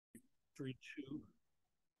3-2.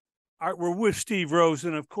 All right, we're with Steve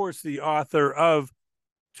Rosen, of course, the author of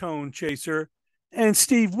Tonechaser. And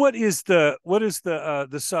Steve, what is the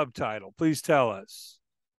subtitle? Please tell us.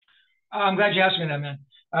 I'm glad you asked me that, man.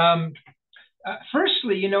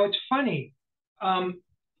 Firstly, you know, it's funny.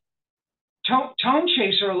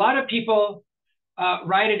 Tonechaser, a lot of people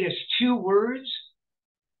write it as two words.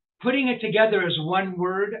 Putting it together as one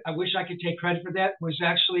word, I wish I could take credit for that, was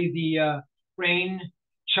actually the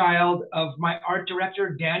brainchild of my art director,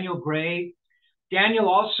 Daniel Gray. Daniel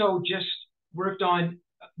also just worked on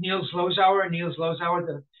Niels Losauer,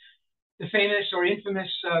 the famous or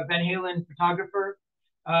infamous Van Halen photographer.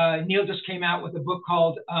 Neil just came out with a book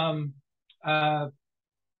called Ed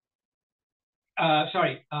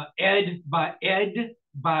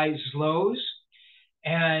by Zloz,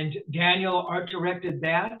 and Daniel art directed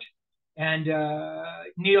that. And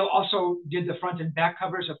Neil also did the front and back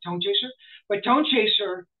covers of Tonechaser. But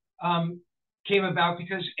Tonechaser came about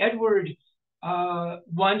because Edward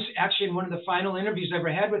once, actually in one of the final interviews I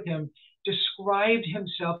ever had with him, described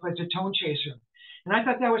himself as a Tonechaser. And I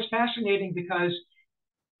thought that was fascinating because,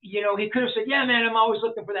 you know, he could have said, yeah, man, I'm always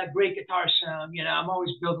looking for that great guitar sound. You know, I'm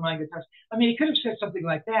always building my guitars. I mean, he could have said something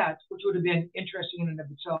like that, which would have been interesting in and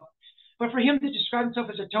of itself. But for him to describe himself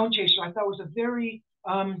as a Tonechaser, I thought was a very,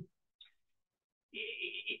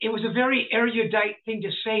 it was a very erudite thing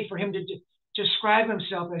to say for him to describe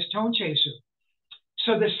himself as Tonechaser.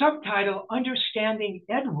 So the subtitle, Understanding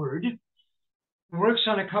Edward, works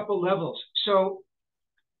on a couple levels. So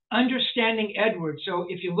understanding Edward. So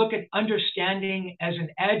if you look at understanding as an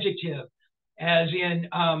adjective, as in,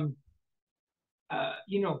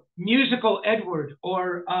 you know, musical Edward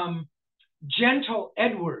or gentle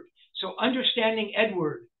Edward. So understanding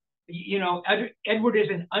Edward, you know, Edward is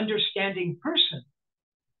an understanding person.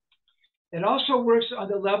 It also works on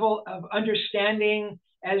the level of understanding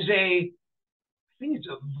as I think it's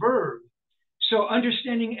a verb. So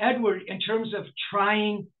understanding Edward in terms of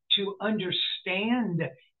trying to understand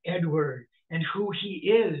Edward and who he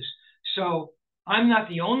is. So I'm not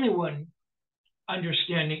the only one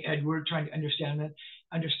understanding Edward, trying to understand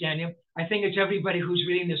him. I think it's everybody who's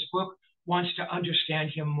reading this book wants to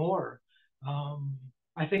understand him more.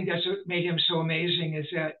 I think that's what made him so amazing, is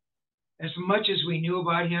that as much as we knew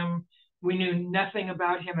about him, we knew nothing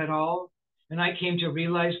about him at all. And I came to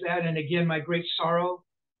realize that. And again, my great sorrow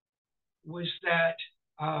was that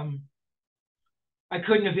I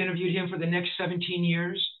couldn't have interviewed him for the next 17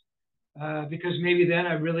 years because maybe then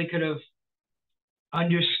I really could have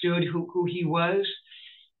understood who he was.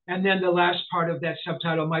 And then the last part of that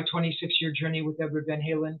subtitle, My 26-Year Journey with Edward Van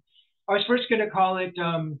Halen, I was first going to call it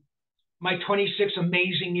My 26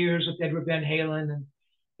 Amazing Years with Edward Van Halen. And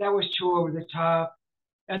that was too over the top.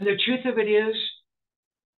 And the truth of it is,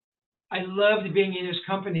 I loved being in his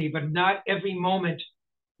company, but not every moment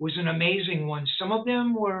was an amazing one. Some of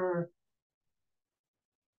them were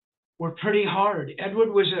pretty hard.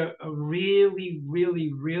 Edward was a really,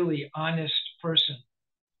 really, really honest person.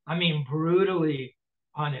 I mean, brutally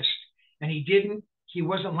honest. And he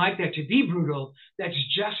wasn't like that to be brutal. That's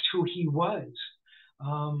just who he was.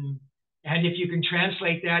 And if you can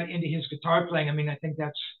translate that into his guitar playing, I mean, I think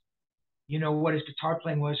that's, you know, what his guitar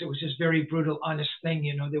playing was. It was this very brutal, honest thing.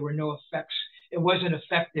 You know, there were no effects. It wasn't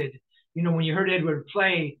affected. You know, when you heard Edward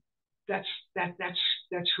play, that's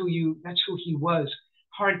who he was.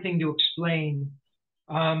 Hard thing to explain.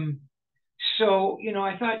 So, you know,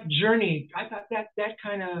 I thought Journey, I thought that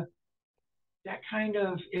kind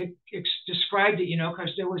of it described it, you know,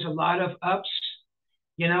 because there was a lot of ups,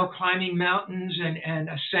 you know, climbing mountains and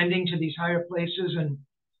ascending to these higher places, and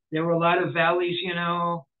there were a lot of valleys, you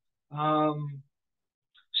know.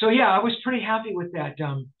 So yeah, I was pretty happy with that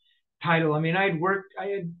title. I mean, I'd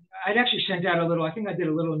actually sent out I think I did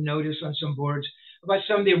a little notice on some boards about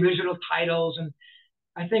some of the original titles, and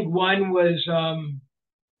I think one was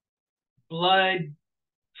Blood,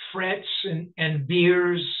 Frets, and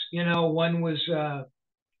Beers. You know, one was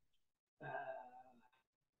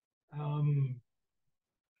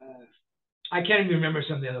I can't even remember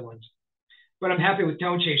some of the other ones. But I'm happy with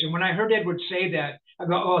Tonechaser. When I heard Edward say that, I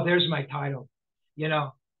go, oh, there's my title. You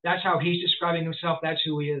know, that's how he's describing himself. That's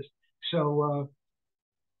who he is. So,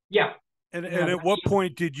 yeah. And at what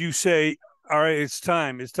point did you say, all right, it's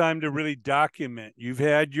time to really document? You've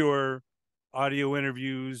had your audio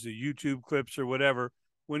interviews, the YouTube clips or whatever.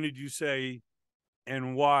 When did you say,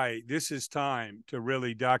 and why, this is time to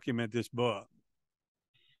really document this book?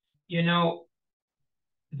 You know,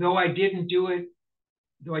 though I didn't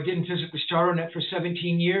physically start on it for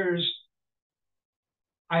 17 years,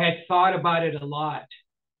 I had thought about it a lot.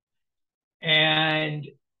 And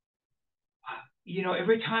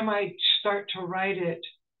every time I start to write it,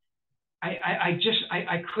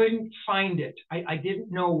 I couldn't find it. I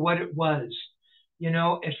didn't know what it was.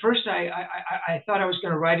 At first I thought I was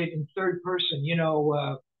going to write it in third person.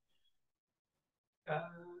 Uh,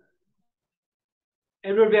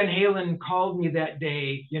 Edward Van Halen called me that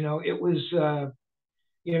day. It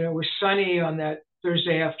was sunny on that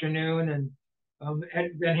Thursday afternoon, and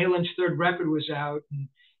Van Halen's third record was out. And,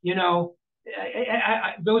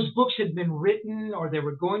 those books had been written or they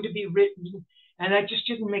were going to be written, and that just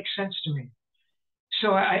didn't make sense to me.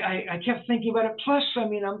 So I kept thinking about it. Plus, I'm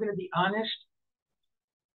going to be honest.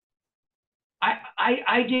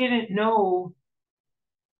 I didn't know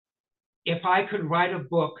if I could write a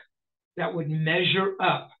book that would measure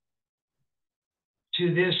up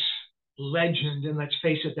to this legend, and let's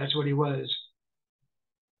face it, that's what he was.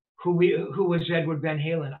 Who was Edward Van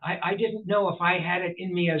Halen? I didn't know if I had it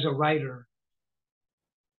in me as a writer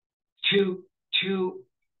to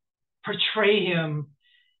portray him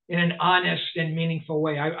in an honest and meaningful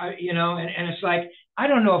way. And it's like, I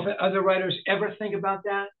don't know if other writers ever think about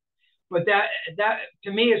that, but that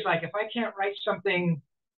to me is like, if I can't write something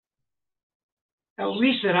at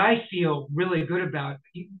least that I feel really good about,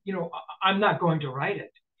 I'm not going to write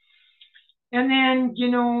it. And then,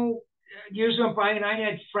 years went by, and I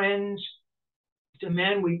had friends said,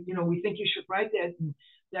 man, we think you should write that, and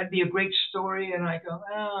that'd be a great story. And I go,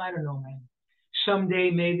 oh, I don't know, man.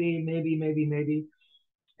 Someday, maybe.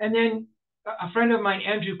 And then a friend of mine,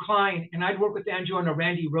 Andrew Klein, and I'd worked with Andrew on a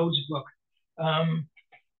Randy Rhoads book.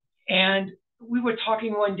 And we were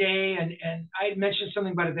talking one day, and I had mentioned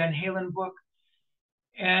something about a Van Halen book.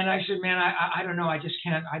 And I said, man, I don't know. I just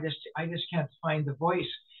can't find the voice.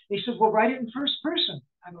 And he said, well, write it in first person.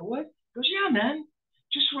 I go, what? He goes, yeah, man,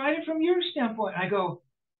 just write it from your standpoint. I go,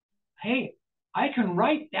 hey, I can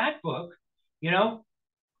write that book.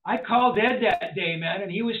 I called Ed that day, man,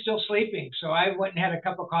 and he was still sleeping. So I went and had a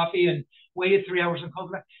cup of coffee and waited 3 hours and called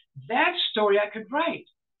him back. That story I could write.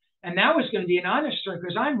 And that was going to be an honest story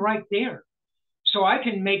because I'm right there. So I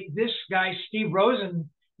can make this guy, Steve Rosen,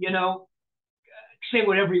 say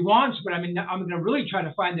whatever he wants, but I'm going to really try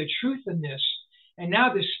to find the truth in this. And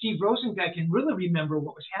now this Steve Rosen guy can really remember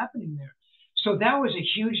what was happening there. So that was a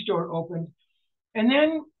huge door opened. And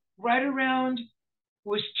then right around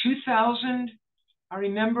was 2000, I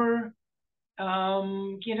remember, I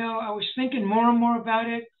was thinking more and more about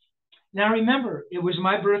it. Now remember, it was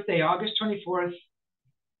my birthday, August 24th,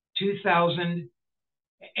 2000.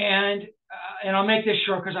 And I'll make this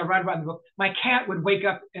short because I write about it in the book. My cat would wake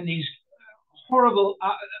up in these horrible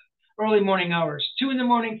early morning hours, 2 in the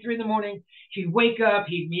morning, 3 in the morning. He'd wake up,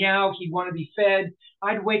 he'd meow, he'd want to be fed.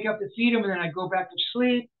 I'd wake up to feed him, and then I'd go back to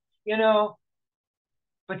sleep,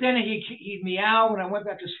 But then he'd meow when I went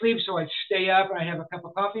back to sleep, so I'd stay up and I'd have a cup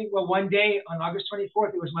of coffee. Well, one day on August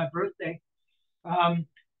 24th, it was my birthday.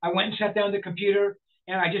 I went and sat down at the computer,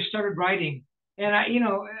 and I just started writing. And I knew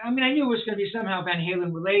it was going to be somehow Van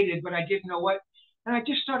Halen related, but I didn't know what. And I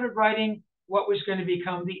just started writing what was going to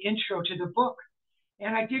become the intro to the book.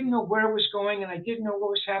 And I didn't know where it was going, and I didn't know what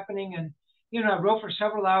was happening. And, I wrote for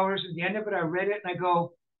several hours. At the end of it, I read it, and I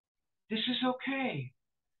go, this is okay.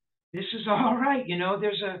 This is all right.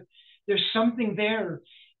 There's something there.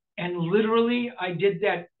 And literally, I did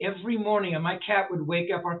that every morning. And my cat would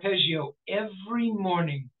wake up, Arpeggio, every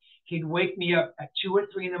morning. He'd wake me up at 2 or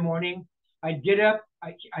 3 in the morning. I'd get up,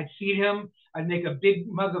 I'd feed him, I'd make a big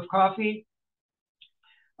mug of coffee.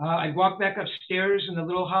 I'd walk back upstairs in the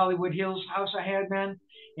little Hollywood Hills house I had, man,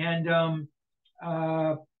 and a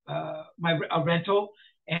rental,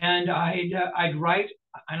 and I'd write,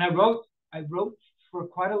 and I wrote for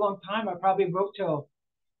quite a long time. I probably wrote till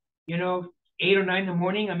 8 or 9 in the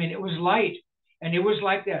morning. It was light, and it was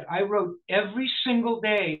like that. I wrote every single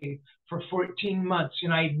day for 14 months,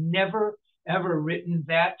 and I'd never ever written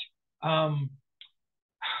that. I'd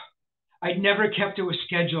never kept to a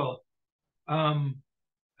schedule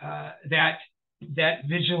that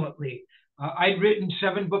vigilantly. I'd written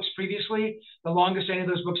 7 books previously. The longest any of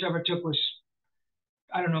those books ever took was,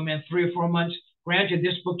 I don't know, man, 3 or 4 months. Granted,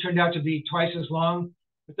 this book turned out to be twice as long,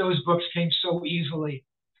 but those books came so easily.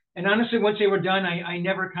 And honestly, once they were done, I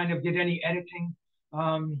never kind of did any editing.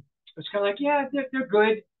 It's kind of like, yeah, they're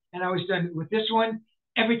good. And I was done with this one.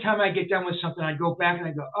 Every time I get done with something, I'd go back and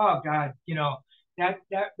I go, oh God,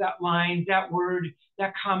 that line, that word,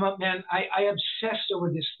 that comma, man, I obsessed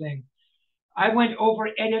over this thing. I went over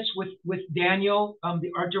edits with Daniel,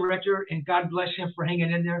 the art director, and God bless him for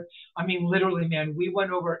hanging in there. Literally, man, we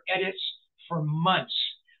went over edits for months.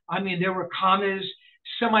 There were commas,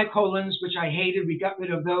 semicolons, which I hated. We got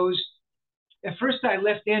rid of those. At first, I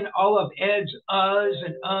left in all of Ed's uhs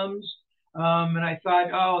and ums. And I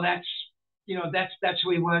thought, oh, that's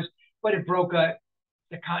who he was. But it broke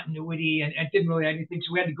the continuity and didn't really add anything.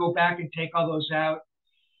 So we had to go back and take all those out.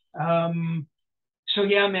 Um, so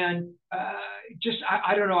yeah, man, just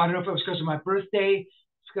I don't know. I don't know if it was because of my birthday,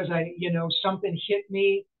 because something hit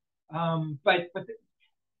me. But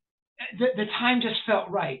the time just felt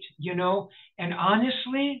right. And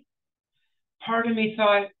honestly, part of me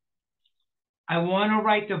thought, I want to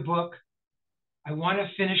write the book. I want to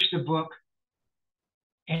finish the book.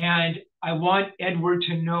 And I want Edward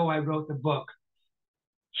to know I wrote the book.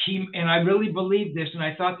 And I really believed this, and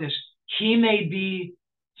I thought this, he may be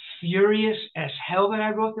furious as hell that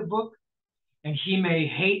I wrote the book, and he may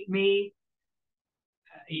hate me,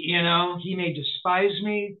 he may despise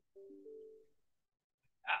me.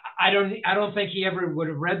 I don't think he ever would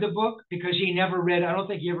have read the book, because I don't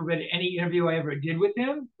think he ever read any interview I ever did with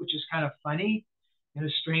him, which is kind of funny in a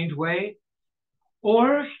strange way.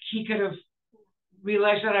 Or he could have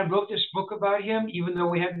realized that I wrote this book about him, even though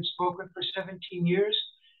we hadn't spoken for 17 years.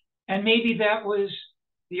 And maybe that was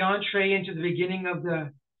the entree into the beginning of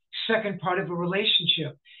the second part of a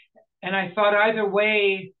relationship. And I thought either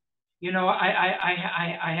way,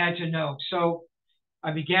 I had to know. So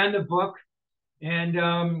I began the book, and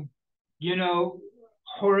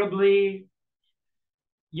horribly,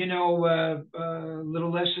 a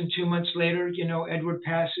little less than 2 months later, Edward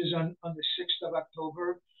passes on the 6th of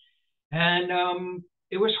October. And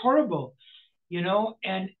it was horrible,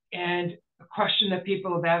 and a question that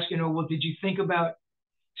people have asked, well, did you think about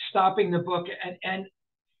stopping the book? And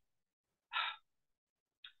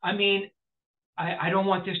I mean, I don't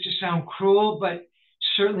want this to sound cruel, but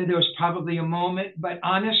certainly there was probably a moment. But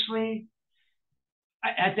honestly,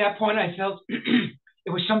 at that point, I felt it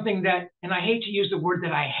was something that, and I hate to use the word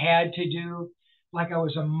that I had to do, like I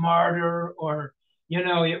was a martyr, or,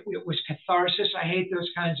 it was catharsis. I hate those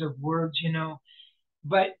kinds of words.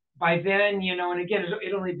 But by then, and again,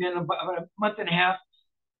 it only been about a month and a half.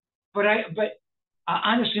 But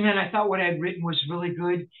honestly, man, I thought what I had written was really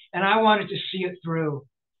good, and I wanted to see it through.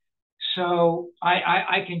 So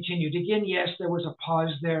I continued. Again, yes, there was a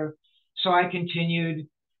pause there. So I continued.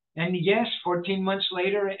 And yes, 14 months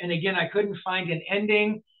later, and again, I couldn't find an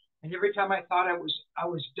ending. And every time I thought I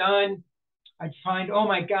was done, I'd find, oh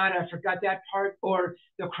my God, I forgot that part, or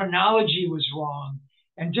the chronology was wrong.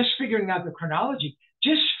 And just figuring out the chronology,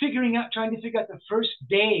 trying to figure out the first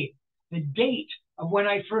day, the date of when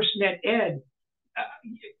I first met Ed,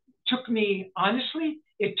 took me, honestly,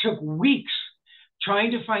 it took weeks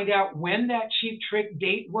trying to find out when that Cheap Trick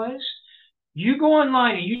date was. You go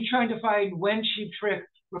online and you trying to find when Cheap Trick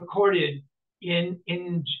recorded in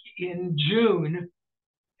June,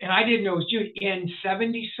 and I didn't know it was June, in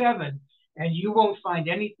 77, and you won't find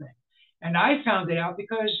anything. And I found it out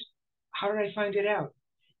because, how did I find it out?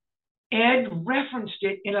 Ed referenced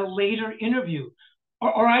it in a later interview,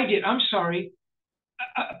 or I did, I'm sorry.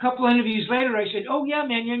 A couple of interviews later, I said, oh yeah,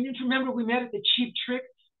 man, you remember we met at the Cheap Trick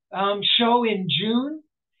show in June?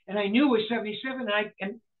 And I knew it was 77.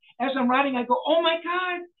 And as I'm writing, I go, oh my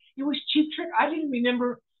God, it was Cheap Trick. I didn't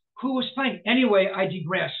remember who was playing. Anyway, I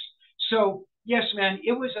digress. So yes, man,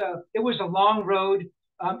 it was a long road.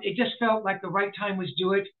 It just felt like the right time was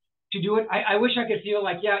to do it. I wish I could feel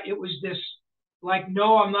like, yeah, it was this, like,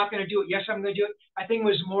 no, I'm not going to do it. Yes, I'm going to do it. I think it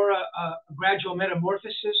was more a gradual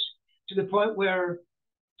metamorphosis to the point where,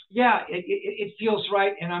 yeah, it feels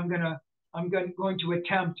right, and I'm going to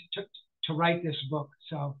attempt to write this book.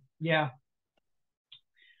 So yeah.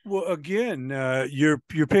 Well, again,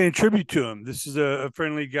 you're paying tribute to him. This is a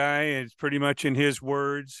friendly guy, and it's pretty much in his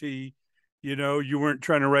words. You weren't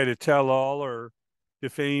trying to write a tell-all or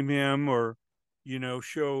defame him, or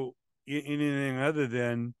show anything other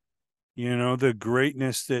than the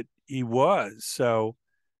greatness that he was. So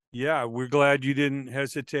yeah, we're glad you didn't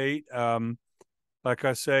hesitate. Like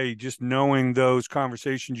I say, just knowing those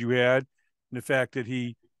conversations you had, and the fact that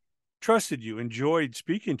he trusted you, enjoyed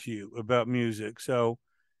speaking to you about music. So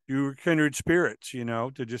you were kindred spirits,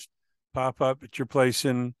 to just pop up at your place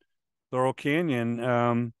in Laurel Canyon.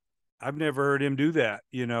 I've never heard him do that,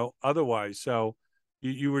 otherwise. So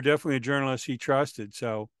you were definitely a journalist he trusted.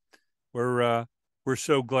 So we're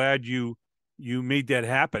so glad you made that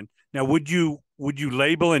happen. Now, would you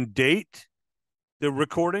label and date the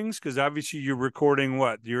recordings? Because obviously you're recording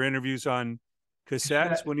your interviews on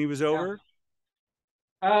cassettes when he was over.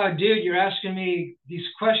 Dude, you're asking me these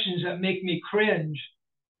questions that make me cringe,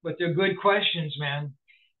 but they're good questions, man.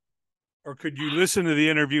 Or could you listen to the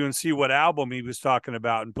interview and see what album he was talking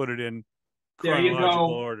about and put it in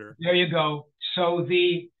chronological order? There you go. So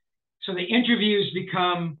the interviews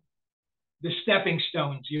become the stepping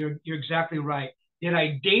stones. You're exactly right. Did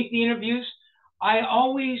I date the interviews? I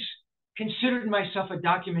always considered myself a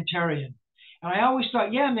documentarian. And I always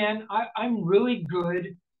thought, yeah, man, I'm really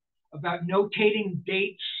good about notating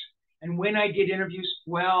dates and when I did interviews.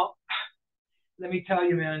 Well, let me tell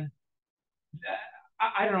you, man,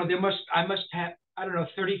 I don't know. I must have, I don't know,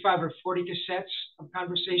 35 or 40 cassettes of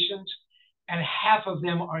conversations, and half of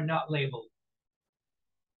them are not labeled.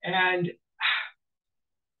 And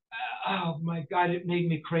oh my God, it made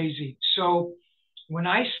me crazy. So when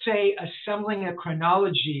I say assembling a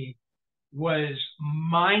chronology was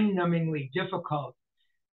mind-numbingly difficult,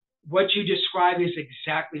 what you describe is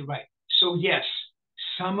exactly right. So yes,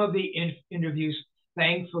 some of the interviews,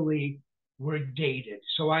 thankfully, were dated.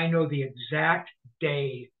 So I know the exact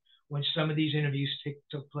day when some of these interviews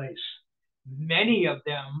took place. Many of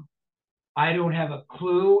them, I don't have a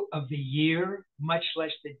clue of the year, much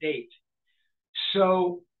less the date.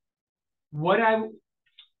 So what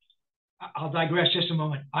I'll digress just a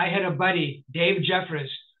moment. I had a buddy, Dave Jeffers,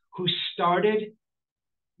 who started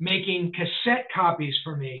making cassette copies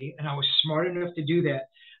for me, and I was smart enough to do that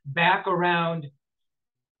back around,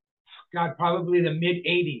 God, probably the mid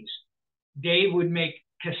 80s. Dave would make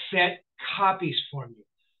cassette copies for me.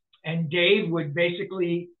 And Dave would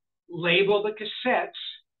basically label the cassettes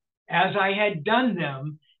as I had done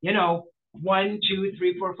them, you know, 1, 2,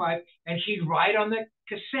 3, 4, 5. And he'd write on the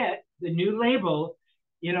cassette, the new label,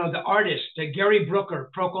 you know, the artist, Gary Brooker,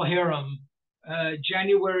 Procol Harum,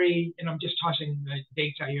 January, and I'm just tossing the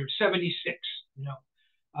dates out here, 76, you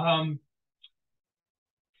know.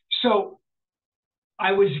 So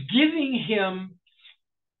I was giving him,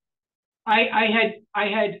 I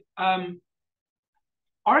had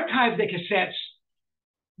archived the cassettes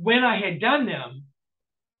when I had done them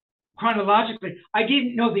chronologically. I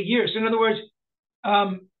didn't know the years. In other words,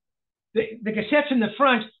 the cassettes in the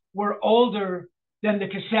front were older than the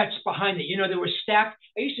cassettes behind it. You know, they were stacked.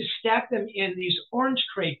 I used to stack them in these orange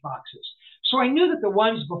crate boxes. So I knew that the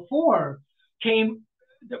ones before came,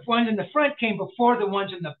 the ones in the front came before the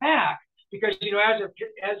ones in the back, because, you know, I did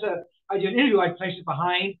an interview, I'd place it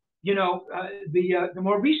behind, you know, the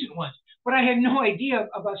more recent ones. But I had no idea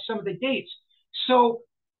about some of the dates. So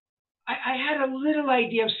I had a little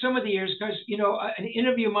idea of some of the years, because, you know, an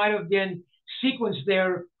interview might have been sequenced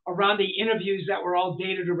there around the interviews that were all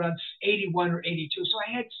dated around 81 or 82. So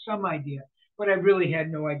I had some idea, but I really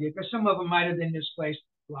had no idea, because some of them might have been misplaced,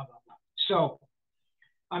 blah, blah, blah. So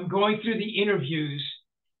I'm going through the interviews,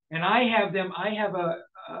 and I have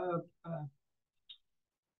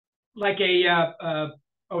like a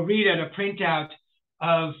read at a printout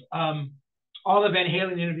of all the Van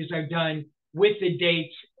Halen interviews I've done with the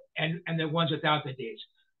dates and the ones without the dates.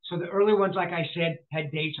 So the early ones, like I said,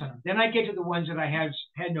 had dates on them. Then I get to the ones that I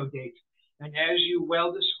had no dates. And as you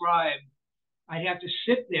well described, I'd have to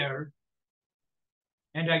sit there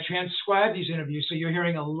and I transcribe these interviews. So you're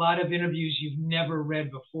hearing a lot of interviews you've never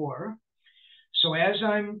read before. So as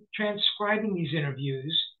I'm transcribing these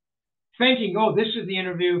interviews, thinking, oh, this is the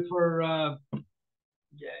interview for,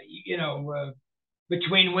 you know,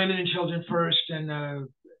 Between Women and Children First. And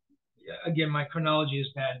again, my chronology is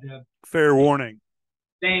bad. Fair warning.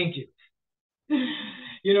 Thank you.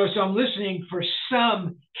 You know, so I'm listening for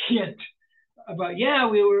some hint about, yeah,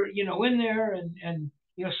 we were, you know, in there, and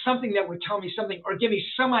you know, something that would tell me something or give me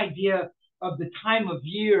some idea of the time of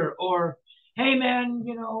year, or, hey, man,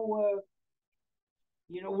 you know,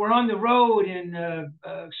 we're on the road in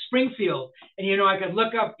Springfield, and, you know, I could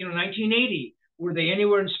look up, you know, 1980. Were they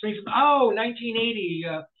anywhere in Springfield? Oh, 1980,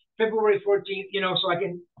 February 14th, you know, so I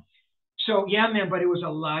can. So, yeah, man, but it was a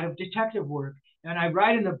lot of detective work. And I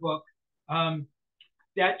write in the book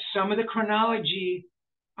that some of the chronology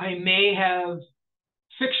I may have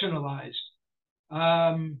fictionalized.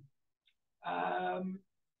 I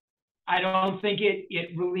don't think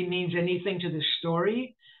it really means anything to the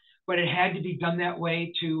story, but it had to be done that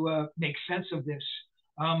way to make sense of this.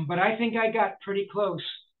 But I think I got pretty close.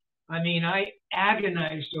 I mean, I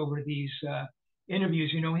agonized over these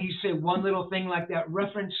interviews. You know, he'd say one little thing like that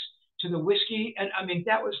reference to the whiskey. And I mean,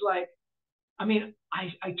 that was like, I mean,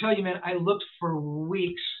 I tell you, man, I looked for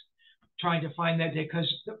weeks trying to find that day, because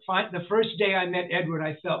the first day I met Edward,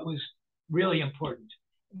 I felt was really important.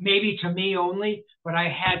 Maybe to me only, but I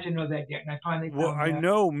had to know that day. And I finally found Well, I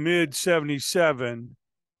know mid 77,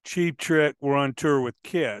 Cheap Trick were on tour with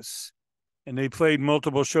Kiss, and they played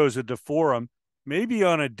multiple shows at the Forum. Maybe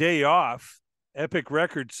on a day off, Epic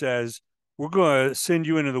Records says, we're going to send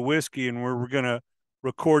you into the whiskey, and we're going to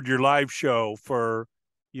record your live show for,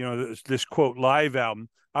 you know, this quote live album.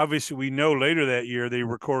 Obviously, we know later that year they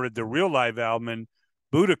recorded the real live album in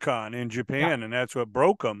Budokan in Japan, and that's what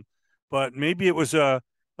broke them. But maybe it was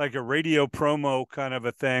like a radio promo kind of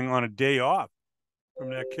a thing on a day off from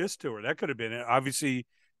that Kiss tour. That could have been it. Obviously,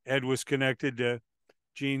 Ed was connected to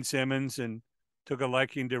Gene Simmons and took a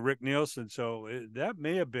liking to Rick Nielsen, so that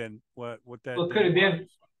may have been what that Well, it day could have was. been.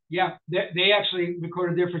 Yeah, they actually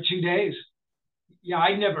recorded there for 2 days. Yeah,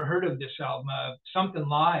 I'd never heard of this album, Something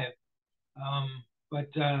Live. Um, but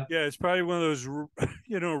Yeah, it's probably one of those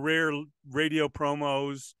rare radio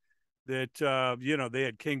promos that they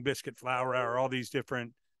had King Biscuit Flower Hour, all these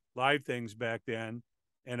different live things back then,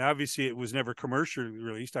 and obviously it was never commercially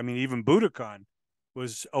released. I mean, even Budokan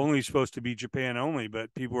was only supposed to be Japan only,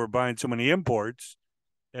 but people were buying so many imports.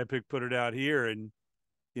 Epic put it out here, and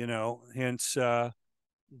hence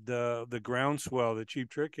the groundswell that Cheap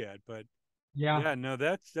Trick had. But yeah, yeah, no,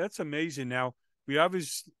 that's amazing. Now we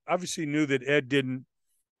obviously knew that Ed didn't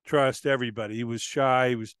trust everybody. He was shy.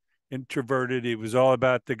 He was introverted. It was all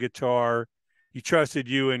about the guitar. He trusted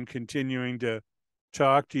you in continuing to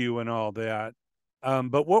talk to you and all that.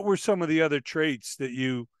 But what were some of the other traits that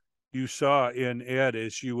you saw in Ed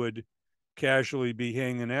as you would casually be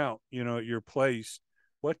hanging out, at your place?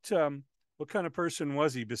 What kind of person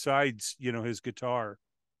was he besides, his guitar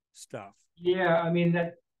stuff? yeah. I mean,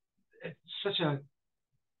 it's such a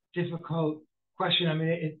difficult question. I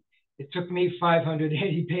mean, it took me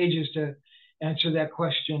 580 pages to answer that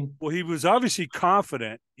question. Well, he was obviously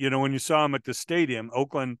confident, when you saw him at the stadium,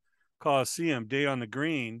 Oakland Coliseum, Day on the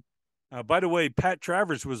Green. By the way, Pat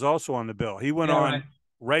Travers was also on the bill. He went Yeah, right. on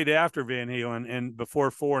right after Van Halen and before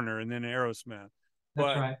Foreigner and then Aerosmith. That's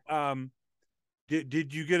But right.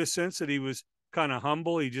 did you get a sense that he was kind of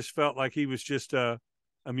humble? He just felt like he was just a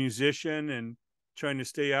musician and trying to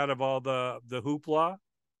stay out of all the hoopla?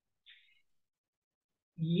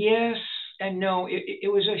 Yes and no.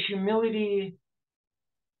 It was a humility,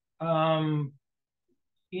 um,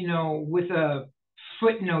 with a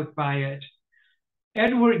footnote by it.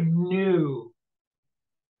 Edward knew.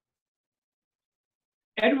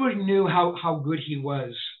 Edward knew how good he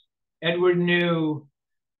was. Edward knew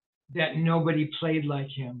that nobody played like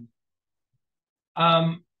him.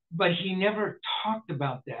 But he never talked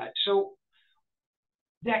about that. So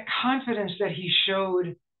that confidence that he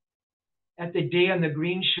showed at the Day on the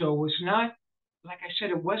Green show was not, like I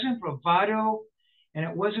said, it wasn't bravado and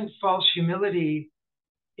it wasn't false humility.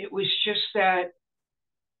 It was just that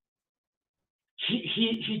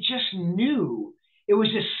he just knew. It was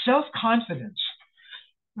his self confidence,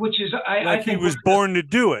 which is Like I he think was born to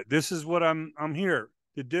do it. This is what I'm here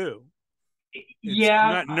to do. I'm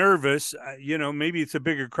yeah, not nervous. Maybe it's a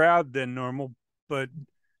bigger crowd than normal, but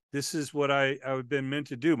this is what I've been meant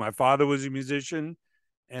to do. My father was a musician,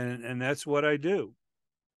 and that's what I do.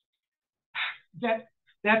 that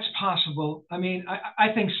that's possible. I mean,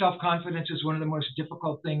 I think self confidence is one of the most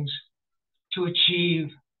difficult things to achieve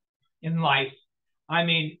in life. I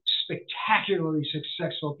mean, spectacularly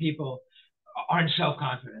successful people aren't self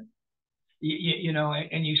confident,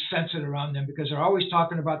 and you sense it around them because they're always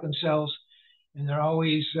talking about themselves and they're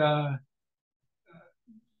always,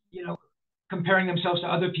 you know, comparing themselves to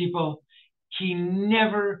other people. He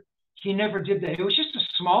never, he never did that. It was just the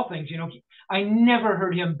small things, I never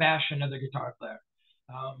heard him bash another guitar player,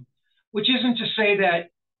 which isn't to say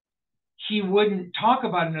that he wouldn't talk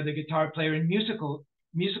about another guitar player in musical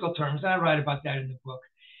terms. And I write about that in the book.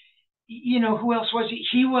 Who else was he?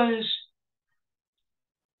 He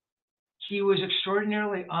was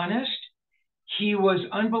extraordinarily honest. He was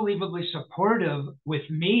unbelievably supportive with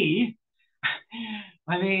me.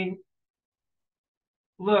 I mean,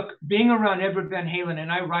 look, being around Edward Van Halen, and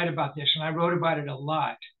I write about this, and I wrote about it a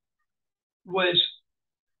lot, was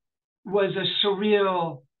a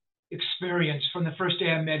surreal experience from the first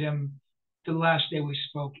day I met him to the last day we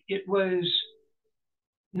spoke. It was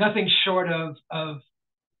nothing short of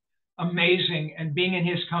amazing, and being in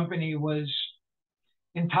his company was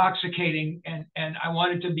intoxicating, and I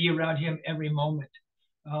wanted to be around him every moment.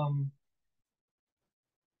 Um,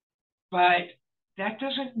 but that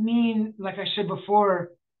doesn't mean, like I said before,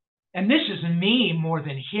 and this is me more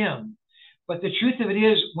than him, but the truth of it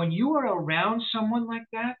is, when you are around someone like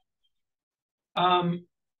that, um,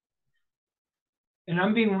 and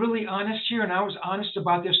I'm being really honest here, and I was honest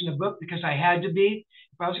about this in the book because I had to be.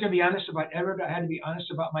 If I was going to be honest about Edward, I had to be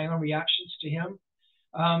honest about my own reactions to him.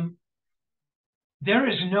 Um, there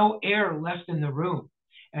is no air left in the room,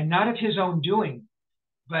 and not of his own doing,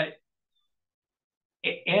 but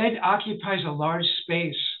Ed occupies a large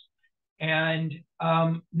space. And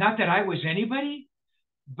not that I was anybody,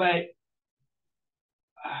 but,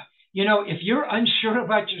 if you're unsure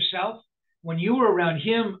about yourself, when you were around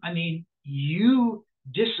him, I mean, you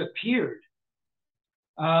disappeared.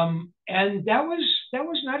 And that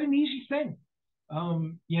was not an easy thing.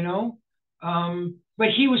 You know, but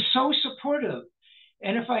he was so supportive.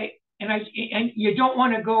 And if I and you don't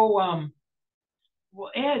want to go,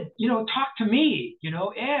 well, Ed, talk to me,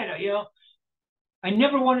 Ed, I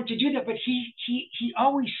never wanted to do that, but he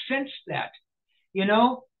always sensed that, and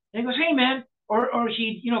he goes, hey man, or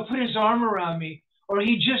he'd put his arm around me, or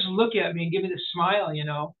he'd just look at me and give me the smile,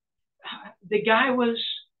 The guy was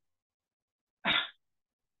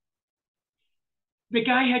the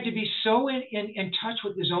guy had to be so in touch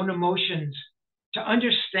with his own emotions to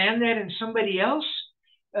understand that in somebody else.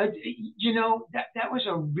 That was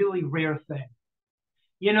a really rare thing.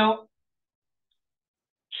 You know,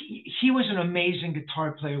 he was an amazing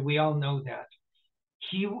guitar player. We all know that.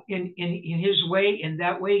 He, in his way, in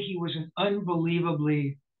that way, he was an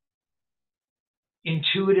unbelievably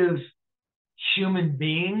intuitive human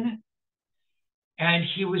being. And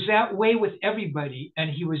he was that way with everybody. And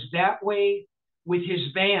he was that way with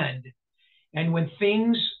his band. And when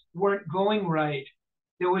things weren't going right,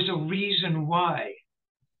 there was a reason why.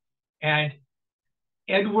 And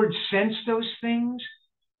Edward sensed those things,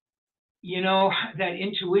 that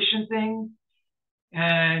intuition thing.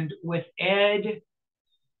 And with Ed,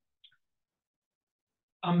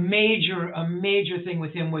 a major thing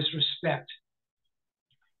with him was respect.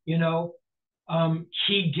 He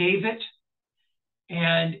gave it,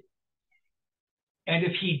 and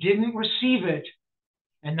if he didn't receive it,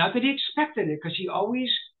 and not that he expected it, because he always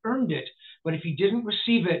earned it, but if he didn't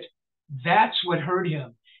receive it, that's what hurt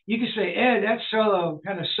him. You could say, Ed, that solo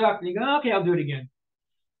kind of sucked. And you go, okay, I'll do it again.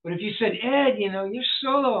 But if you said, Ed, your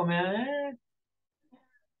solo, man,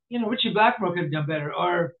 Richie Blackmore could have done better,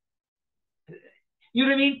 or you know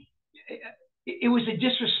what I mean? It was a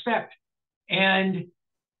disrespect. And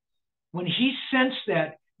when he sensed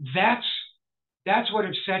that, that's what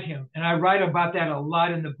upset him. And I write about that a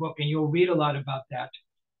lot in the book, and you'll read a lot about that.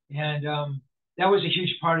 And that was a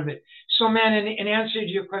huge part of it. So, man, in answer to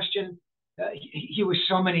your question, he was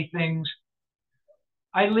so many things.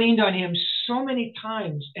 I leaned on him so many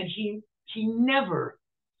times, and he never,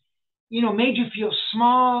 made you feel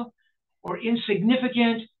small or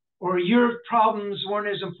insignificant, or your problems weren't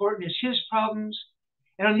as important as his problems.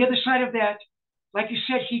 And on the other side of that, like you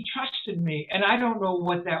said, he trusted me, and I don't know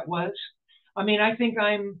what that was. I mean, I think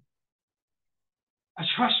I'm a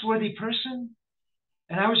trustworthy person,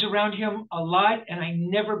 and I was around him a lot, and I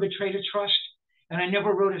never betrayed a trust, and I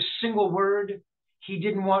never wrote a single word he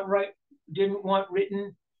didn't want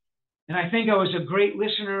written. And I think I was a great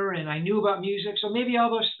listener, and I knew about music. So maybe all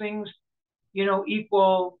those things,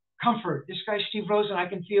 equal comfort. This guy, Steve Rosen, I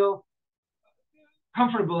can feel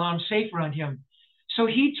comfortable. I'm safe around him. So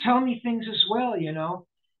he'd tell me things as well, and,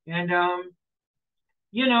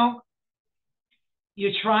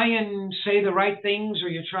 you try and say the right things, or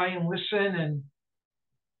you try and listen, and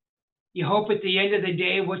you hope at the end of the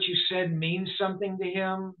day what you said means something to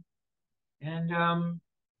him. And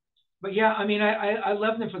but yeah, I mean, I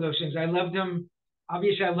loved him for those things. I loved him.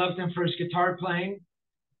 Obviously, I loved him for his guitar playing.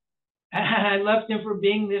 And I loved him for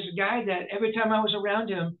being this guy that every time I was around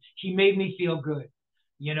him, he made me feel good,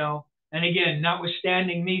 And again,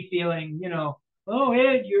 notwithstanding me feeling, oh,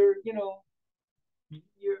 Ed, you're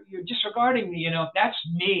disregarding me, that's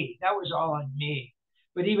me. That was all on me.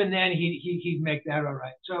 But even then, he'd make that all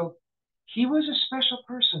right. So he was a special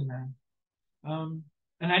person, man.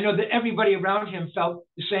 And I know that everybody around him felt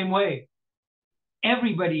the same way.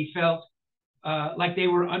 Everybody felt like they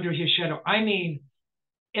were under his shadow. I mean,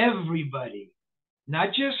 everybody,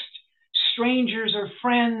 not just strangers or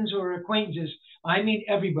friends or acquaintances. I mean,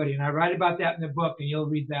 everybody. And I write about that in the book, and you'll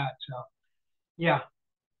read that. So, yeah.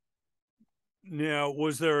 Now,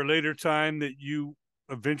 was there a later time that you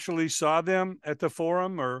eventually saw them at the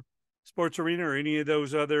Forum or Sports Arena or any of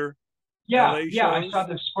those other Yeah, LA yeah. shows? I saw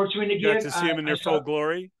the Sports Arena You got gig. to see them in their full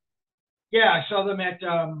glory? Yeah, I saw them at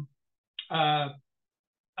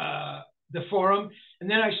the Forum, and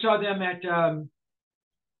then I saw them at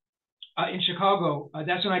in Chicago.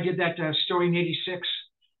 That's when I did that story in '86,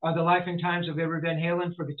 The Life and Times of Edward Van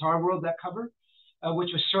Halen for Guitar World, that cover,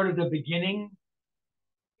 which was sort of the beginning,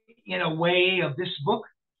 in a way, of this book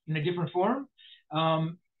in a different form.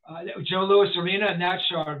 Joe Louis Arena, and that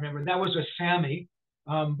show I remember. That was with Sammy.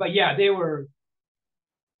 But yeah, they were.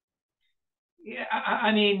 Yeah,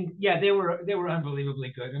 I mean, yeah, they were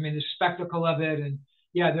unbelievably good. I mean, the spectacle of it, and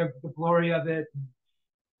yeah, the glory of it.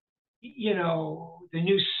 The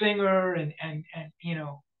new singer, and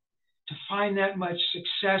to find that much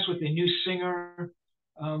success with a new singer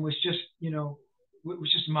was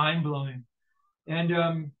just mind blowing.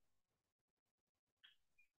 And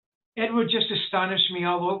Edward just astonished me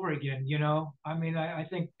all over again. I mean, I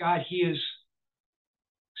think, God, he is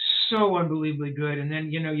so unbelievably good. And then,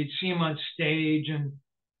 you'd see him on stage and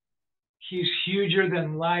he's huger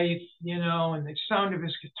than life, and the sound of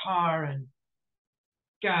his guitar and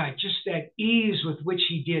God, just that ease with which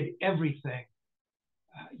he did everything,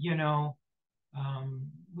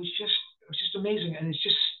 was just amazing. And it's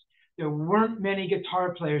just, there weren't many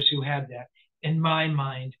guitar players who had that in my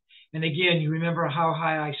mind. And again, you remember how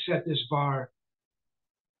high I set this bar.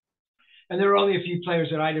 And there were only a few players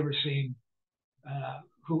that I'd ever seen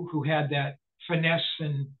who had that finesse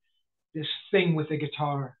and this thing with the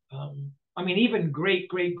guitar. I mean, even great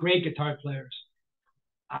guitar players,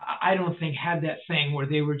 I don't think had that thing where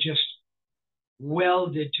they were just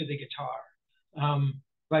welded to the guitar.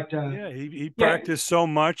 But yeah, he practiced so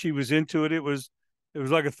much. He was into it. It was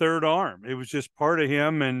like a third arm. It was just part of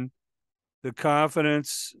him, and the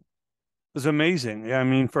confidence was amazing. I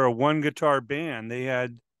mean, for a one guitar band, they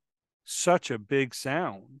had such a big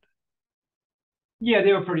sound. Yeah,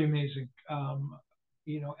 they were pretty amazing.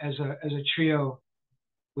 As a trio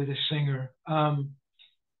with a singer.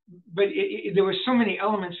 But there were so many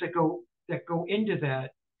elements that go into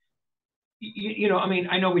that. I mean,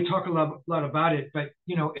 I know we talk a lot about it, but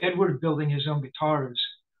Edward building his own guitars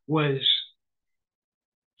was,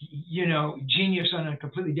 genius on a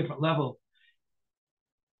completely different level.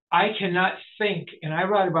 I cannot think, and I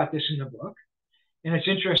write about this in the book, and it's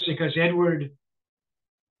interesting because Edward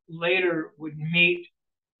later would meet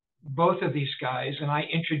both of these guys, and I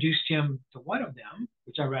introduced him to one of them,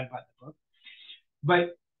 which I read about in the book.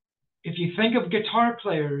 But if you think of guitar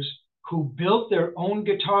players who built their own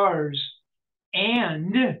guitars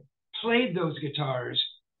and played those guitars,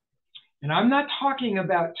 and I'm not talking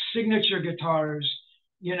about signature guitars,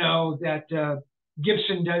 that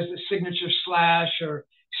Gibson does, the signature Slash or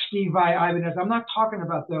Steve Vai Ibanez. I'm not talking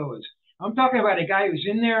about those. I'm talking about a guy who's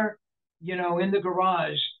in there, in the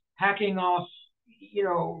garage, hacking off,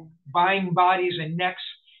 buying bodies and necks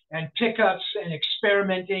and pickups and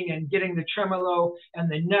experimenting and getting the tremolo and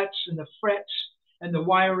the nuts and the frets and the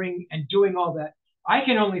wiring and doing all that. I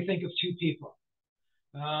can only think of two people,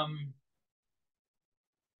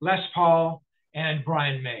 Les Paul and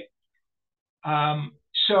Brian May.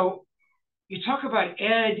 So you talk about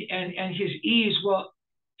Ed and his ease. Well,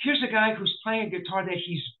 here's a guy who's playing a guitar that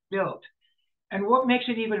he's built. And what makes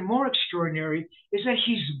it even more extraordinary is that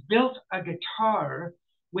he's built a guitar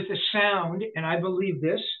with a sound, and I believe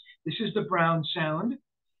this is the Brown sound,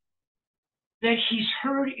 that he's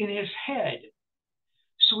heard in his head.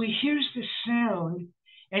 So he hears the sound,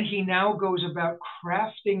 and he now goes about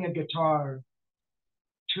crafting a guitar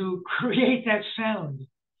to create that sound.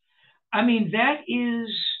 I mean,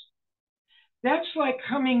 that's like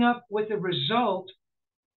coming up with a result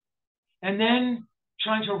and then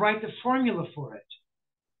trying to write the formula for it.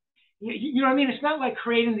 You know what I mean? It's not like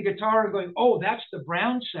creating the guitar and going, oh, that's the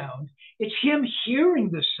Brown sound. It's him hearing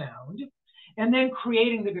the sound and then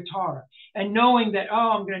creating the guitar and knowing that,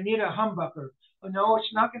 oh, I'm going to need a humbucker. Oh, no,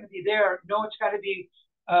 it's not going to be there. No, it's got to be,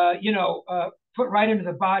 put right into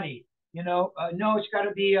the body. No, it's got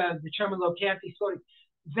to be the tremolo can't be floating.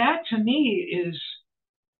 That to me is,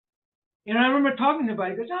 I remember talking to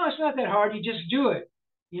somebody. He goes, no, it's not that hard. You just do it.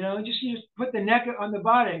 You just put the neck on the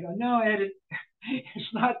body. I go, no, Ed,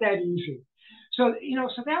 it's not that easy. So,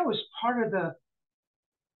 so that was part of the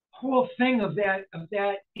whole thing of that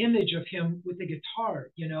image of him with the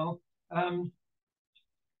guitar. It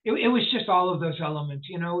was just all of those elements.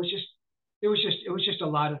 It was just a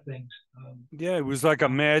lot of things. Yeah, it was like a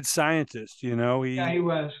mad scientist. He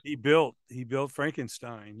was. He built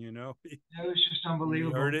Frankenstein. It was just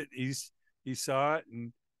unbelievable. He heard it. He saw it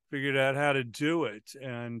and figured out how to do it.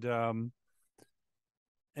 And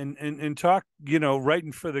talk,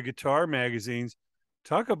 writing for the guitar magazines,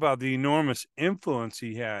 talk about the enormous influence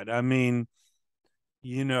he had. I mean,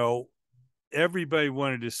 everybody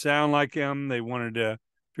wanted to sound like him. They wanted to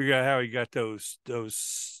figure out how he got those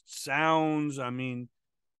sounds. I mean,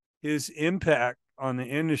 his impact on the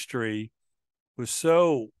industry was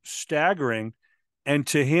so staggering. And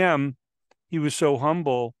to him, he was so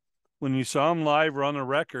humble. When you saw him live or on the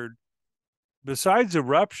record, besides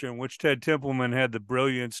Eruption, which Ted Templeman had the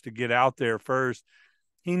brilliance to get out there first,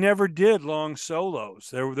 he never did long solos.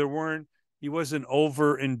 There weren't. He wasn't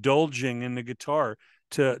overindulging in the guitar.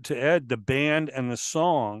 To Ed, the band and the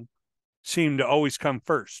song seemed to always come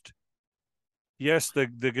first. Yes, the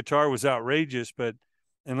guitar was outrageous, but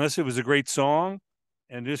unless it was a great song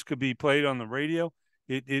and this could be played on the radio,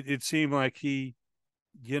 it seemed like he,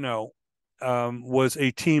 was a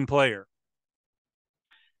team player.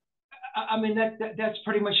 I mean, that's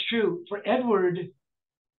pretty much true. For Edward,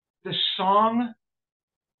 the song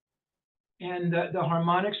and the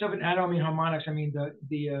harmonics of it. And I don't mean harmonics. I mean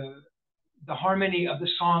the harmony of the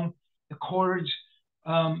song, the chords,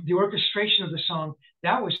 the orchestration of the song.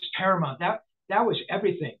 That was paramount. That was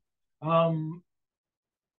everything. And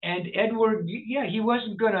Edward, yeah, he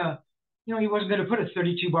wasn't gonna, he wasn't gonna put a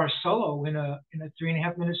 32 bar solo in a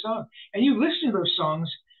 3.5 minute song. And you listen to those songs.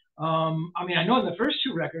 I mean, I know in the first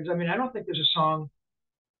two records, I mean, I don't think there's a song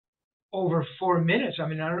over 4 minutes. I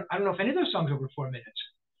mean, I don't know if any of those songs are over 4 minutes.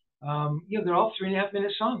 They're all 3.5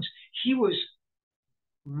 minute songs. He was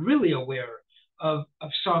really aware of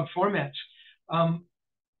song formats. But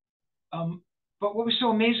what was so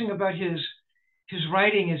amazing about his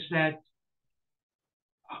writing is that,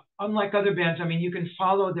 unlike other bands, I mean, you can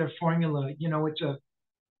follow their formula. It's a,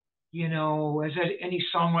 as any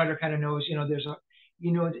songwriter kind of knows, there's a,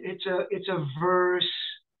 it's a verse,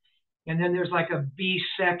 and then there's like a B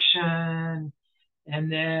section,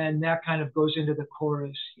 and then that kind of goes into the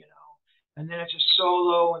chorus, and then it's a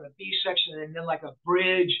solo and a B section, and then like a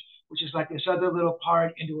bridge, which is like this other little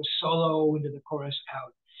part into a solo, into the chorus,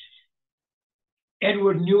 out.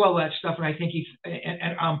 Edward knew all that stuff, and I think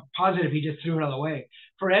and I'm positive he just threw it all away.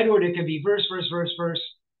 For Edward, it could be verse, verse, verse, verse,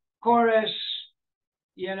 chorus,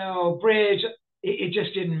 bridge. It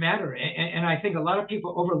just didn't matter. And I think a lot of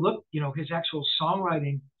people overlook, his actual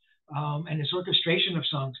songwriting and his orchestration of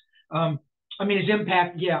songs. I mean, his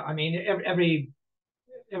impact, yeah. I mean, every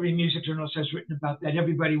music journalist has written about that.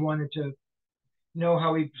 Everybody wanted to know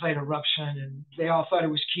how he played Eruption, and they all thought it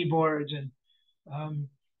was keyboards. And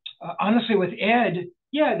honestly, with Ed,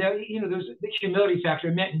 yeah, there's the humility factor.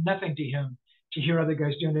 It meant nothing to him to hear other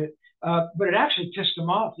guys doing it, but it actually pissed him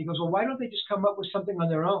off. He goes, "Well, why don't they just come up with something on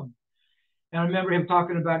their own?" And I remember him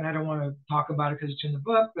talking about, and I don't want to talk about it because it's in the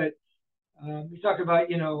book, but he talked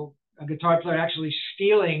about, a guitar player actually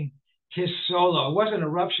stealing his solo. It wasn't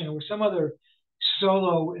Eruption; it was some other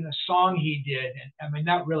solo in a song he did, and I mean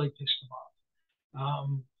that really pissed him off.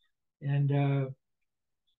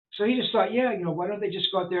 So he just thought, yeah, why don't they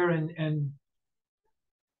just go out there and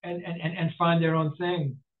find their own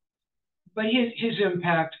thing? But his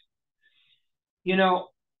impact,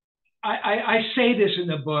 I say this in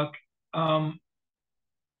the book. I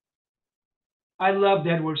loved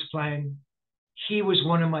Edward's playing. He was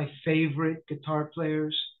one of my favorite guitar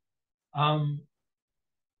players.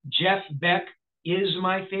 Jeff Beck is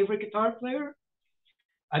my favorite guitar player.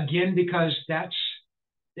 Again, because that's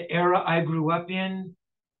the era I grew up in,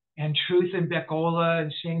 and Truth and Beckola,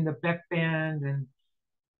 and seeing the Beck band. And,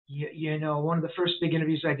 one of the first big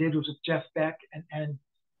interviews I did was with Jeff Beck, and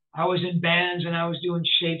I was in bands and I was doing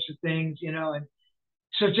shapes of things, and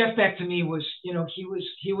so Jeff Beck to me was,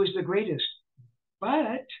 he was the greatest.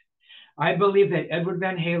 But I believe that Edward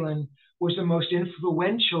Van Halen was the most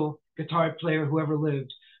influential guitar player who ever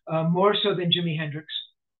lived, more so than Jimi Hendrix,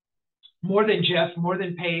 more than Jeff, more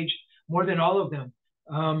than Page, more than all of them.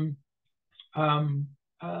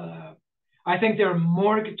 I think there are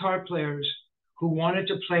more guitar players who wanted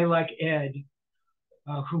to play like Ed,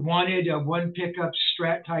 who wanted a one pickup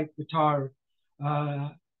Strat type guitar,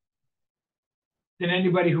 than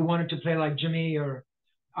anybody who wanted to play like Jimmy, or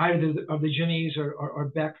either of the Jimmys,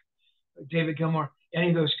 or Beck, or David Gilmour, any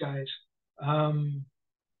of those guys.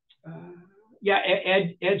 Yeah,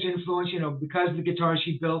 Ed's influence, because of the guitars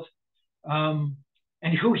he built, and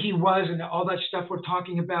who he was, and all that stuff we're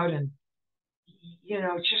talking about, and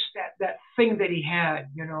just that thing that he had,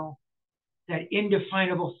 that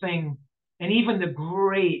indefinable thing. And even the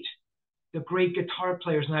great guitar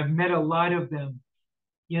players, and I've met a lot of them,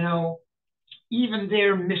 even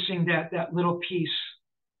they're missing that little piece.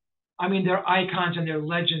 I mean, they're icons and they're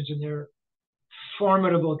legends and they're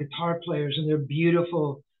formidable guitar players and they're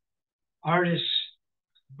beautiful artists.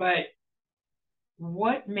 But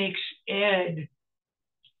what makes Ed,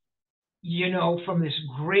 from this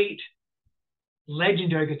great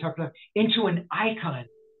legendary guitar player into an icon?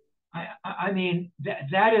 I mean,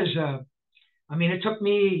 that is it took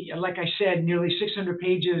me, like I said, nearly 600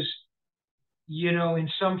 pages, in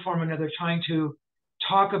some form or another, trying to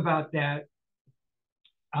talk about that.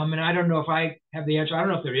 And I don't know if I have the answer. I don't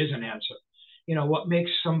know if there is an answer. What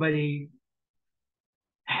makes somebody,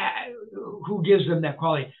 who gives them that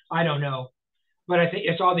quality? I don't know. But I think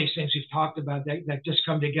it's all these things we've talked about that just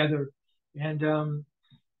come together. And,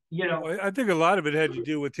 I think a lot of it had to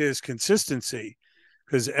do with his consistency,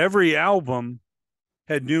 because every album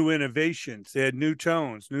had new innovations. They had new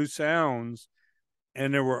tones, new sounds,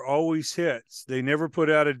 and there were always hits. They never put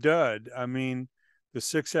out a dud. I mean, the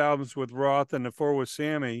 6 albums with Roth and the 4 with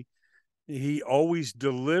Sammy, he always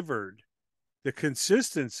delivered. The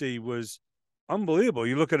consistency was unbelievable.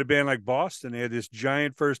 You look at a band like Boston, they had this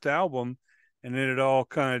giant first album, and then it all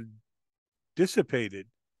kind of dissipated,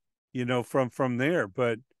 from there.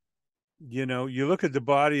 But you look at the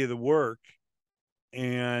body of the work,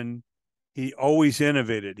 and he always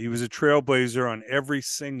innovated. He was a trailblazer on every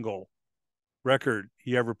single record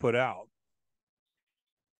he ever put out.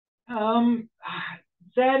 Um,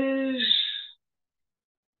 that is,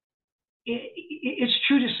 it's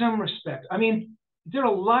true to some respect. I mean, there are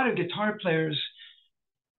a lot of guitar players.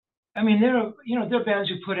 I mean, there are bands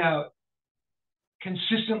who put out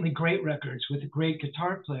consistently great records with great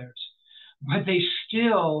guitar players, but the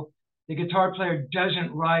guitar player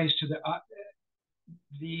doesn't rise to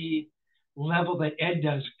the level that Ed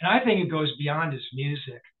does. And I think it goes beyond his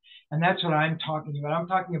music. And that's what I'm talking about. I'm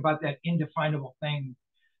talking about that indefinable thing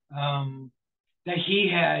that he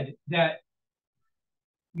had that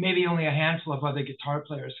maybe only a handful of other guitar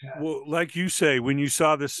players had. Well, like you say, when you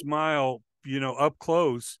saw the smile, up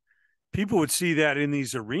close, people would see that in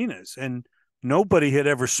these arenas, and nobody had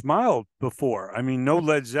ever smiled before. I mean, no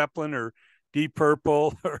Led Zeppelin or Deep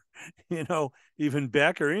Purple or even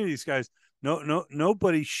Beck or any of these guys.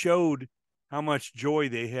 Nobody showed how much joy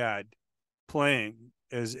they had playing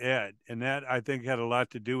as Ed, and that I think had a lot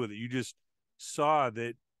to do with it. You just saw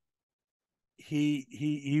that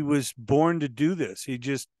he was born to do this. He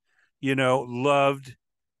just loved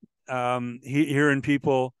hearing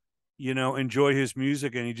people enjoy his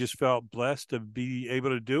music, and he just felt blessed to be able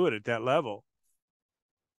to do it at that level.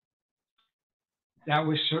 That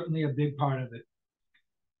was certainly a big part of it.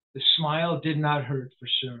 The smile did not hurt, for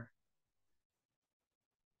sure.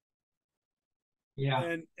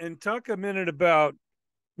 Yeah. And talk a minute about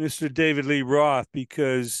Mr. David Lee Roth,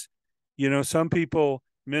 because some people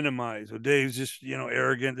minimize. Well, Dave's just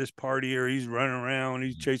arrogant, this partier, he's running around,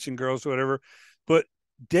 he's chasing girls, whatever. But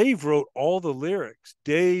Dave wrote all the lyrics.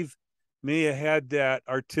 Dave may have had that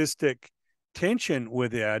artistic tension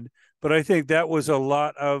with Ed, but I think that was a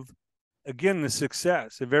lot of, again, the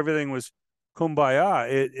success. If everything was kumbaya,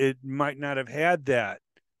 it might not have had that,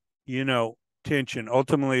 tension.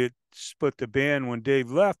 Ultimately, it split the band when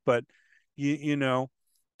Dave left. But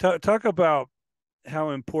talk about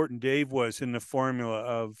how important Dave was in the formula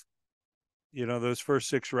of those first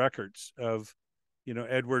 6 records of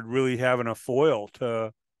Edward really having a foil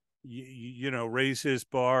to raise his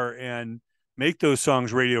bar and make those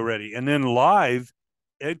songs radio ready. And then live,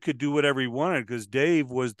 Ed could do whatever he wanted because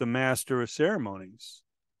Dave was the master of ceremonies.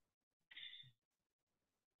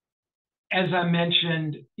 As I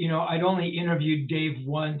mentioned, I'd only interviewed Dave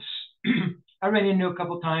once. I ran into a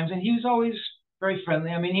couple times, and he was always very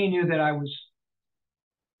friendly. I mean, he knew that I was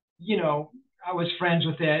friends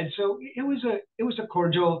with Ed, so it was a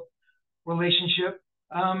cordial relationship.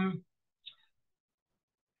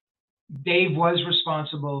 Dave was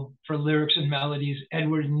responsible for lyrics and melodies.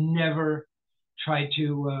 Edward never tried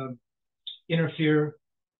to interfere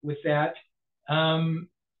with that. And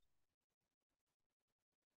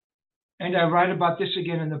I write about this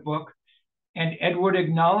again in the book, and Edward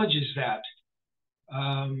acknowledges that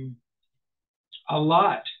a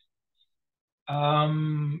lot.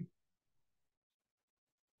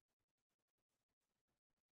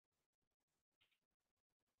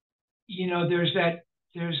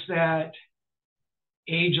 There's that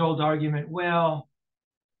age-old argument. Well,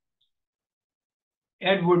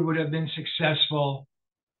 Edward would have been successful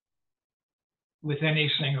with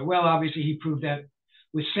any singer. Well, obviously he proved that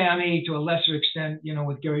with Sammy, to a lesser extent,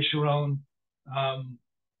 with Gary Cherone.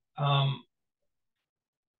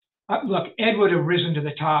 Look, Ed would have risen to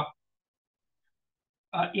the top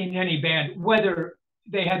in any band, whether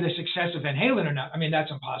they had the success of Van Halen or not. I mean,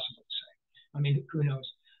 that's impossible to say. I mean, who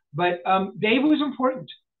knows? But Dave was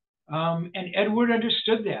important, and Edward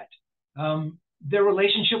understood that. Their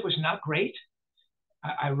relationship was not great.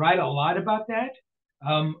 I write a lot about that.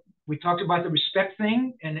 We talked about the respect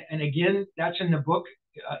thing, and again, that's in the book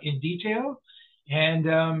in detail,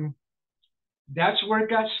 and that's where it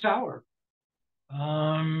got sour.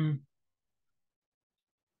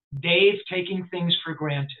 Dave taking things for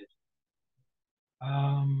granted,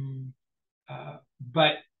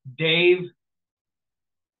 but Dave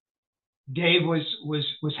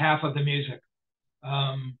was half of the music.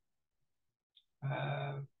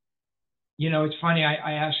 It's funny.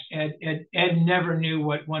 I asked Ed. Ed never knew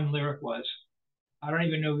what one lyric was. I don't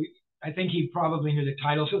even know. I think he probably knew the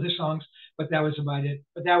titles of the songs, but that was about it.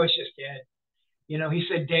 But that was just Ed. He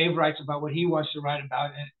said Dave writes about what he wants to write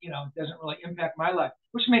about, and it doesn't really impact my life,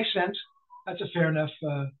 which makes sense. That's a fair enough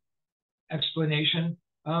explanation.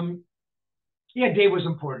 Yeah, Dave was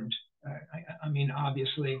important. I mean,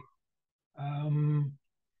 obviously. Yeah,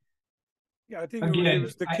 I think it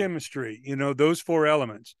was the chemistry. Those 4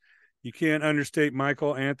 elements. You can't understate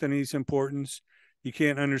Michael Anthony's importance. You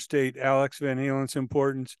can't understate Alex Van Halen's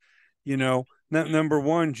importance. Number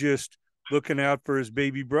one, just looking out for his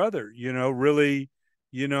baby brother. Really,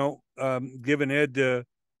 giving Ed the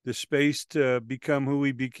space to become who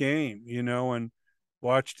he became. And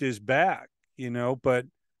watched his back. But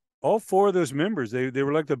all four of those members, they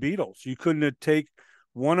were like the Beatles. You couldn't take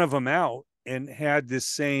one of them out and had this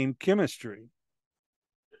same chemistry.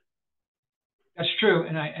 That's true,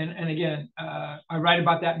 and again, I write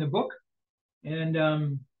about that in the book, and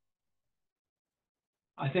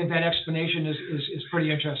I think that explanation is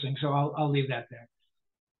pretty interesting. So I'll leave that there.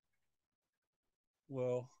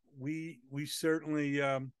 Well, we certainly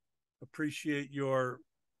appreciate your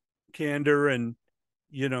candor and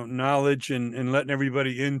knowledge and letting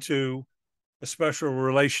everybody into a special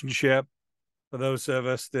relationship. For those of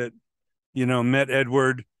us that met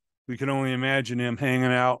Edward, we can only imagine him hanging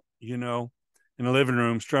out in the living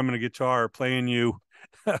room, strumming a guitar, playing you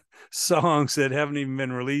songs that haven't even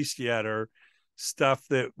been released yet, or stuff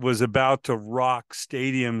that was about to rock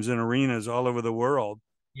stadiums and arenas all over the world.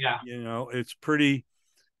 Yeah. It's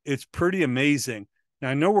pretty amazing. Now,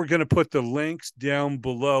 I know we're going to put the links down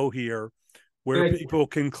below here where Good. people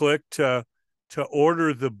can click to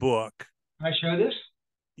order the book. Can I show this?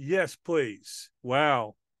 Yes, please.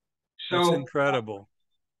 Wow. So that's incredible.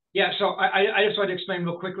 Yeah. So I just want to explain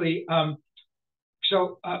real quickly.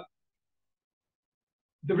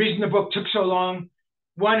 The reason the book took so long,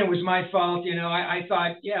 one, it was my fault. I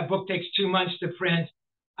thought, yeah, a book takes 2 months to print.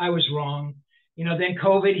 I was wrong. Then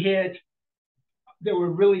COVID hit. There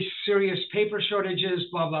were really serious paper shortages,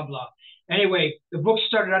 blah, blah, blah. Anyway, the book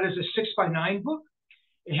started out as a 6x9 book.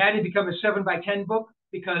 It had to become a 7x10 book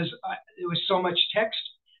because there was so much text.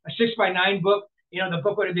 A 6x9 book, the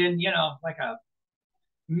book would have been, like a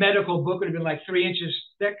medical book, would have been like 3 inches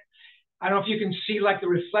thick. I don't know if you can see like the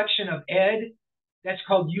reflection of Ed. That's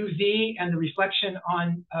called UV, and the reflection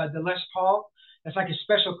on the Les Paul. That's like a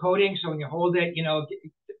special coating. So when you hold it,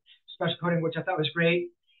 special coating, which I thought was great.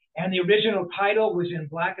 And the original title was in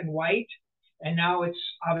black and white, and now it's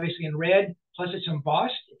obviously in red. Plus, it's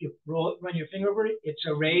embossed. If you run your finger over it, it's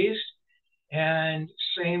erased. And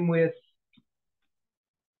same with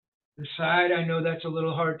the side. I know that's a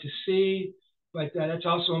little hard to see, but that's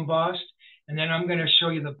also embossed. And then I'm going to show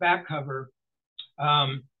you the back cover.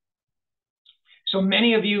 So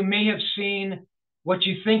many of you may have seen what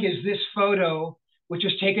you think is this photo, which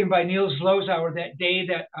was taken by Niels Lozauer that day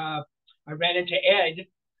that I ran into Ed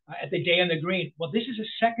at the Day on the Green. Well, this is a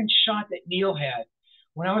second shot that Neil had.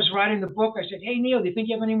 When I was writing the book, I said, hey, Neil, do you think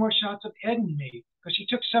you have any more shots of Ed and me? Because he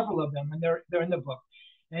took several of them, and they're in the book.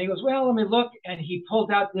 And he goes, well, let me look. And he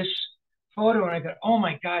pulled out this photo, and I go, oh,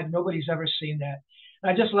 my God, nobody's ever seen that.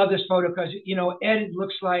 And I just love this photo because, Ed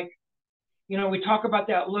looks like, we talk about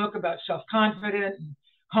that look, about self-confident and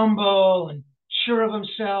humble and sure of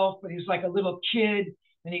himself, but he's like a little kid,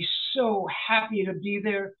 and he's so happy to be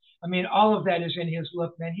there. I mean, all of that is in his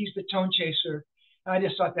look, man. He's the Tonechaser. I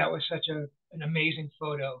just thought that was such an amazing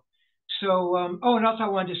photo. So, and also I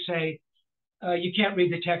wanted to say, you can't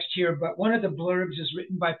read the text here, but one of the blurbs is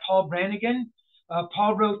written by Paul Brannigan.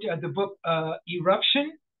 Paul wrote the book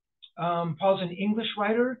Eruption. Paul's an English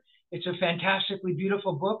writer. It's a fantastically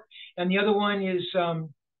beautiful book. And the other one is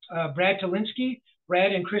Brad Talinsky,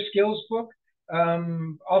 Brad and Chris Gill's book,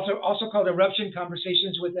 also called Eruption,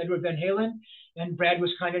 Conversations with Edward Van Halen. And Brad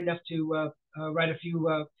was kind enough to write a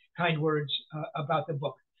few kind words about the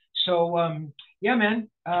book. So yeah, man,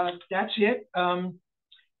 that's it.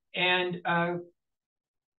 And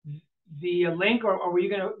the link, or were you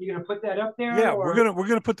gonna put that up there? Yeah, or? we're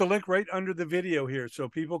gonna put the link right under the video here, so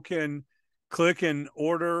people can click and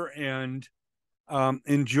order and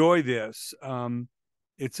enjoy this.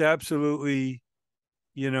 It's absolutely,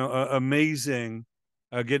 amazing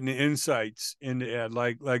getting the insights into Ed,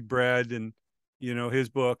 like Brad and his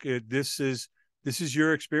book. This is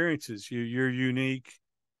your experiences, your unique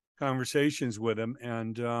conversations with him,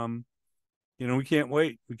 and we can't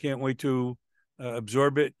wait. We can't wait to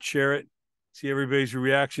absorb it, share it, see everybody's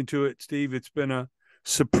reaction to it. Steve, it's been a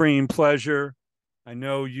supreme pleasure. I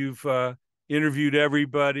know you've interviewed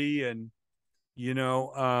everybody and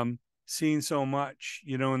seen so much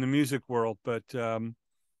in the music world, but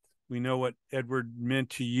we know what Edward meant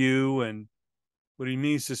to you and what he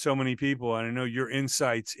means to so many people, and I know your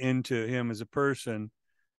insights into him as a person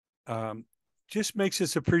just makes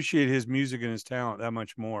us appreciate his music and his talent that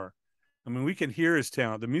much more. I mean, we can hear his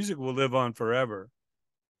talent. The music will live on forever,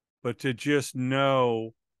 but to just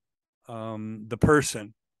know the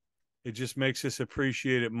person, it just makes us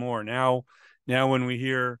appreciate it more. Now when we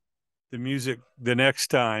hear the music the next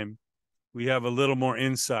time, we have a little more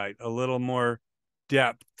insight, a little more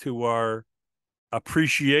depth to our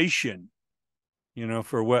appreciation,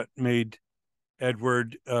 for what made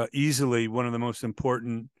Edward easily one of the most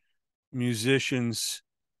important musicians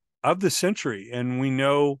of the century. And we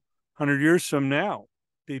know 100 years from now,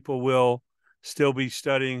 people will still be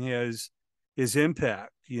studying his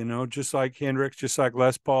impact, just like Hendrix, just like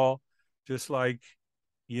Les Paul, just like,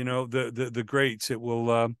 the greats. It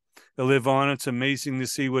will live on. It's amazing to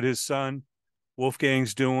see what his son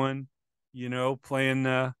Wolfgang's doing, playing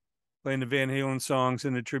the Van Halen songs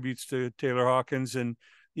and the tributes to Taylor Hawkins, and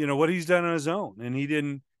what he's done on his own. And he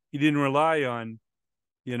didn't rely on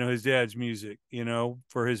his dad's music,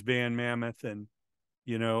 for his band Mammoth. And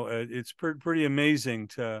it's pretty amazing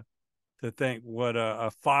to think what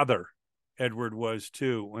a father Edward was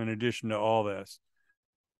too, in addition to all this.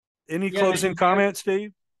 Any closing comments,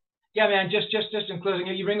 Steve? Yeah, man, just in closing,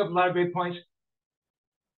 you bring up a lot of great points.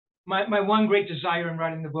 My one great desire in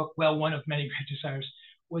writing the book, well, one of many great desires,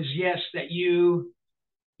 was, yes, that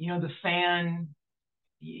the fan,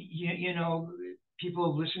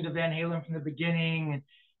 people have listened to Van Halen from the beginning, and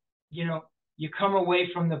you come away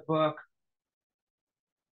from the book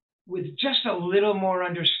with just a little more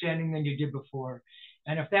understanding than you did before.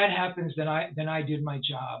 And if that happens, then I did my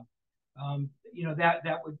job.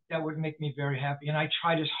 That would make me very happy. And I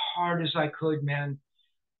tried as hard as I could, man,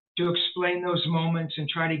 to explain those moments and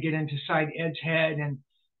try to get inside Ed's head. And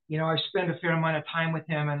I spent a fair amount of time with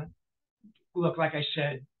him. And look, like I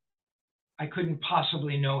said, I couldn't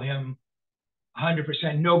possibly know him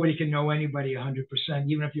 100%. Nobody can know anybody 100%,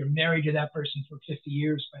 even if you're married to that person for 50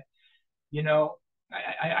 years. But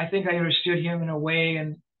I think I understood him in a way,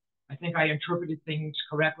 and I think I interpreted things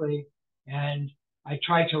correctly. And I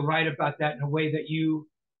tried to write about that in a way that you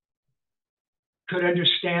could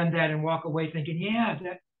understand that and walk away thinking,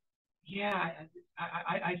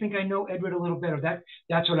 I think I know Edward a little better.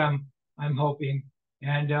 That's what I'm hoping.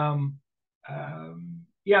 And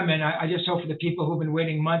yeah, man, I just hope for the people who've been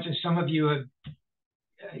waiting months, and some of you have,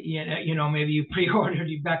 maybe you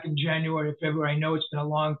pre-ordered back in January or February. I know it's been a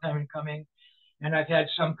long time in coming, and I've had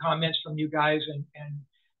some comments from you guys, and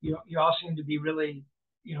you all seem to be really,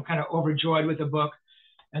 kind of overjoyed with the book,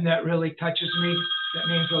 and that really touches me. That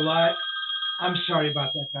means a lot. I'm sorry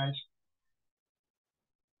about that, guys.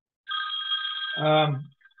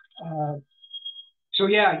 So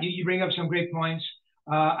yeah, you bring up some great points.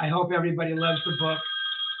 I hope everybody loves the book,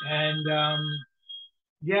 and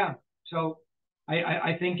yeah. So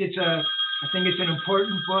I think it's an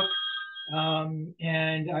important book,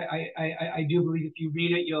 and I do believe if you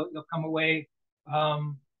read it, you'll come away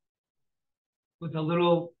with a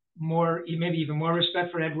little more, maybe even more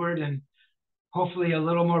respect for Edward, and hopefully a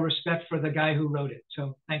little more respect for the guy who wrote it.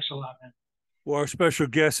 So thanks a lot, man. Well, our special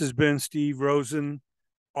guest has been Steve Rosen,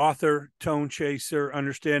 author, Tonechaser,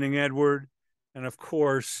 Understanding Edward, and of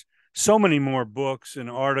course, so many more books and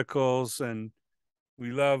articles. And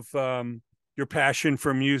we love your passion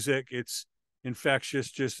for music. It's infectious,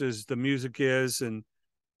 just as the music is. And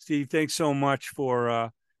Steve, thanks so much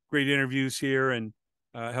for great interviews here and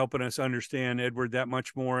helping us understand Edward that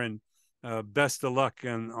much more. And best of luck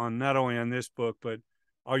on not only on this book, but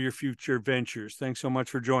all your future ventures. Thanks so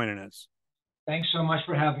much for joining us. Thanks so much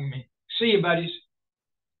for having me. See you, buddies.